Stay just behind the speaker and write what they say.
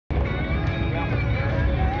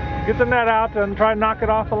Get the net out and try and knock it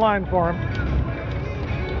off the line for him.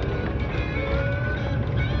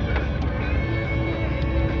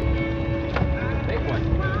 Big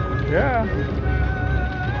one. Yeah.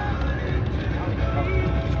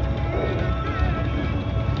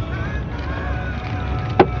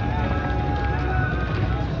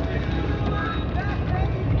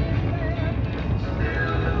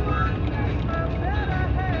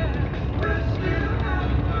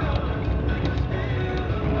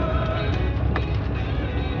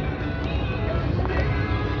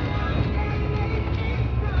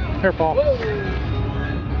 Here, Paul. Whoa.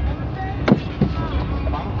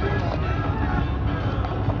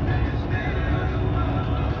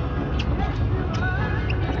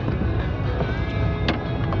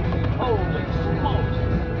 Holy smokes.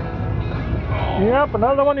 Oh. Yep,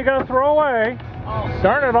 another one you gotta throw away. Oh,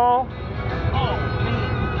 Darn it all. Oh, man.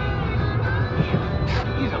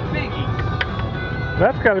 He's a biggie.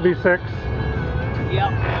 That's gotta be 6. Yep.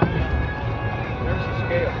 There's the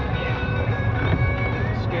scale.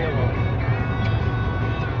 Scale of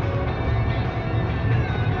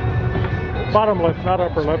Bottom lip, not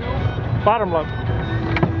upper lip. Bottom lip.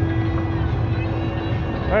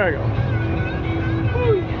 There you go.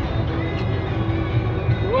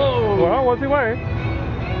 Whoa. Well, what's he weigh?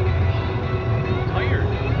 Tired.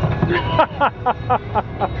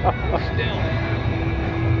 Still.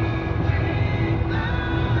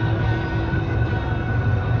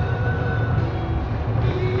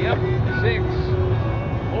 Yep, 6.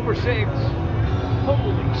 Over 6.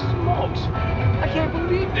 Holy smokes. I can't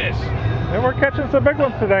believe this. And we're catching some big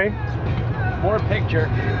ones today. More picture.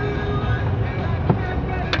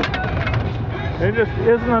 There just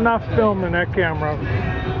isn't enough film in that camera.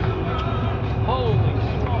 Holy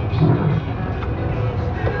smokes.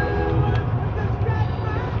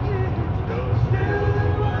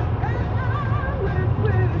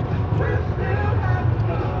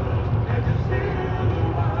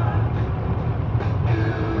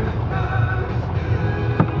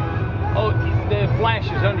 Oh, the flash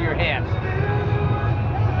is under your hat.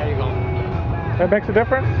 There you go. That makes a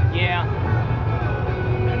difference? Yeah.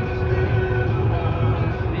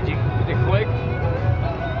 Did it click?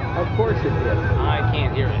 Of course it did. I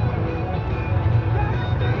can't hear it.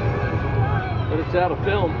 But it's out of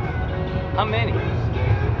film. How many?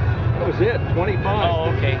 That was it, 25. Oh,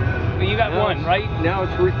 okay. But you got Now one, it's- right? Now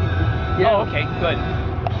it's Oh, okay, good.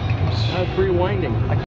 Now it's rewinding.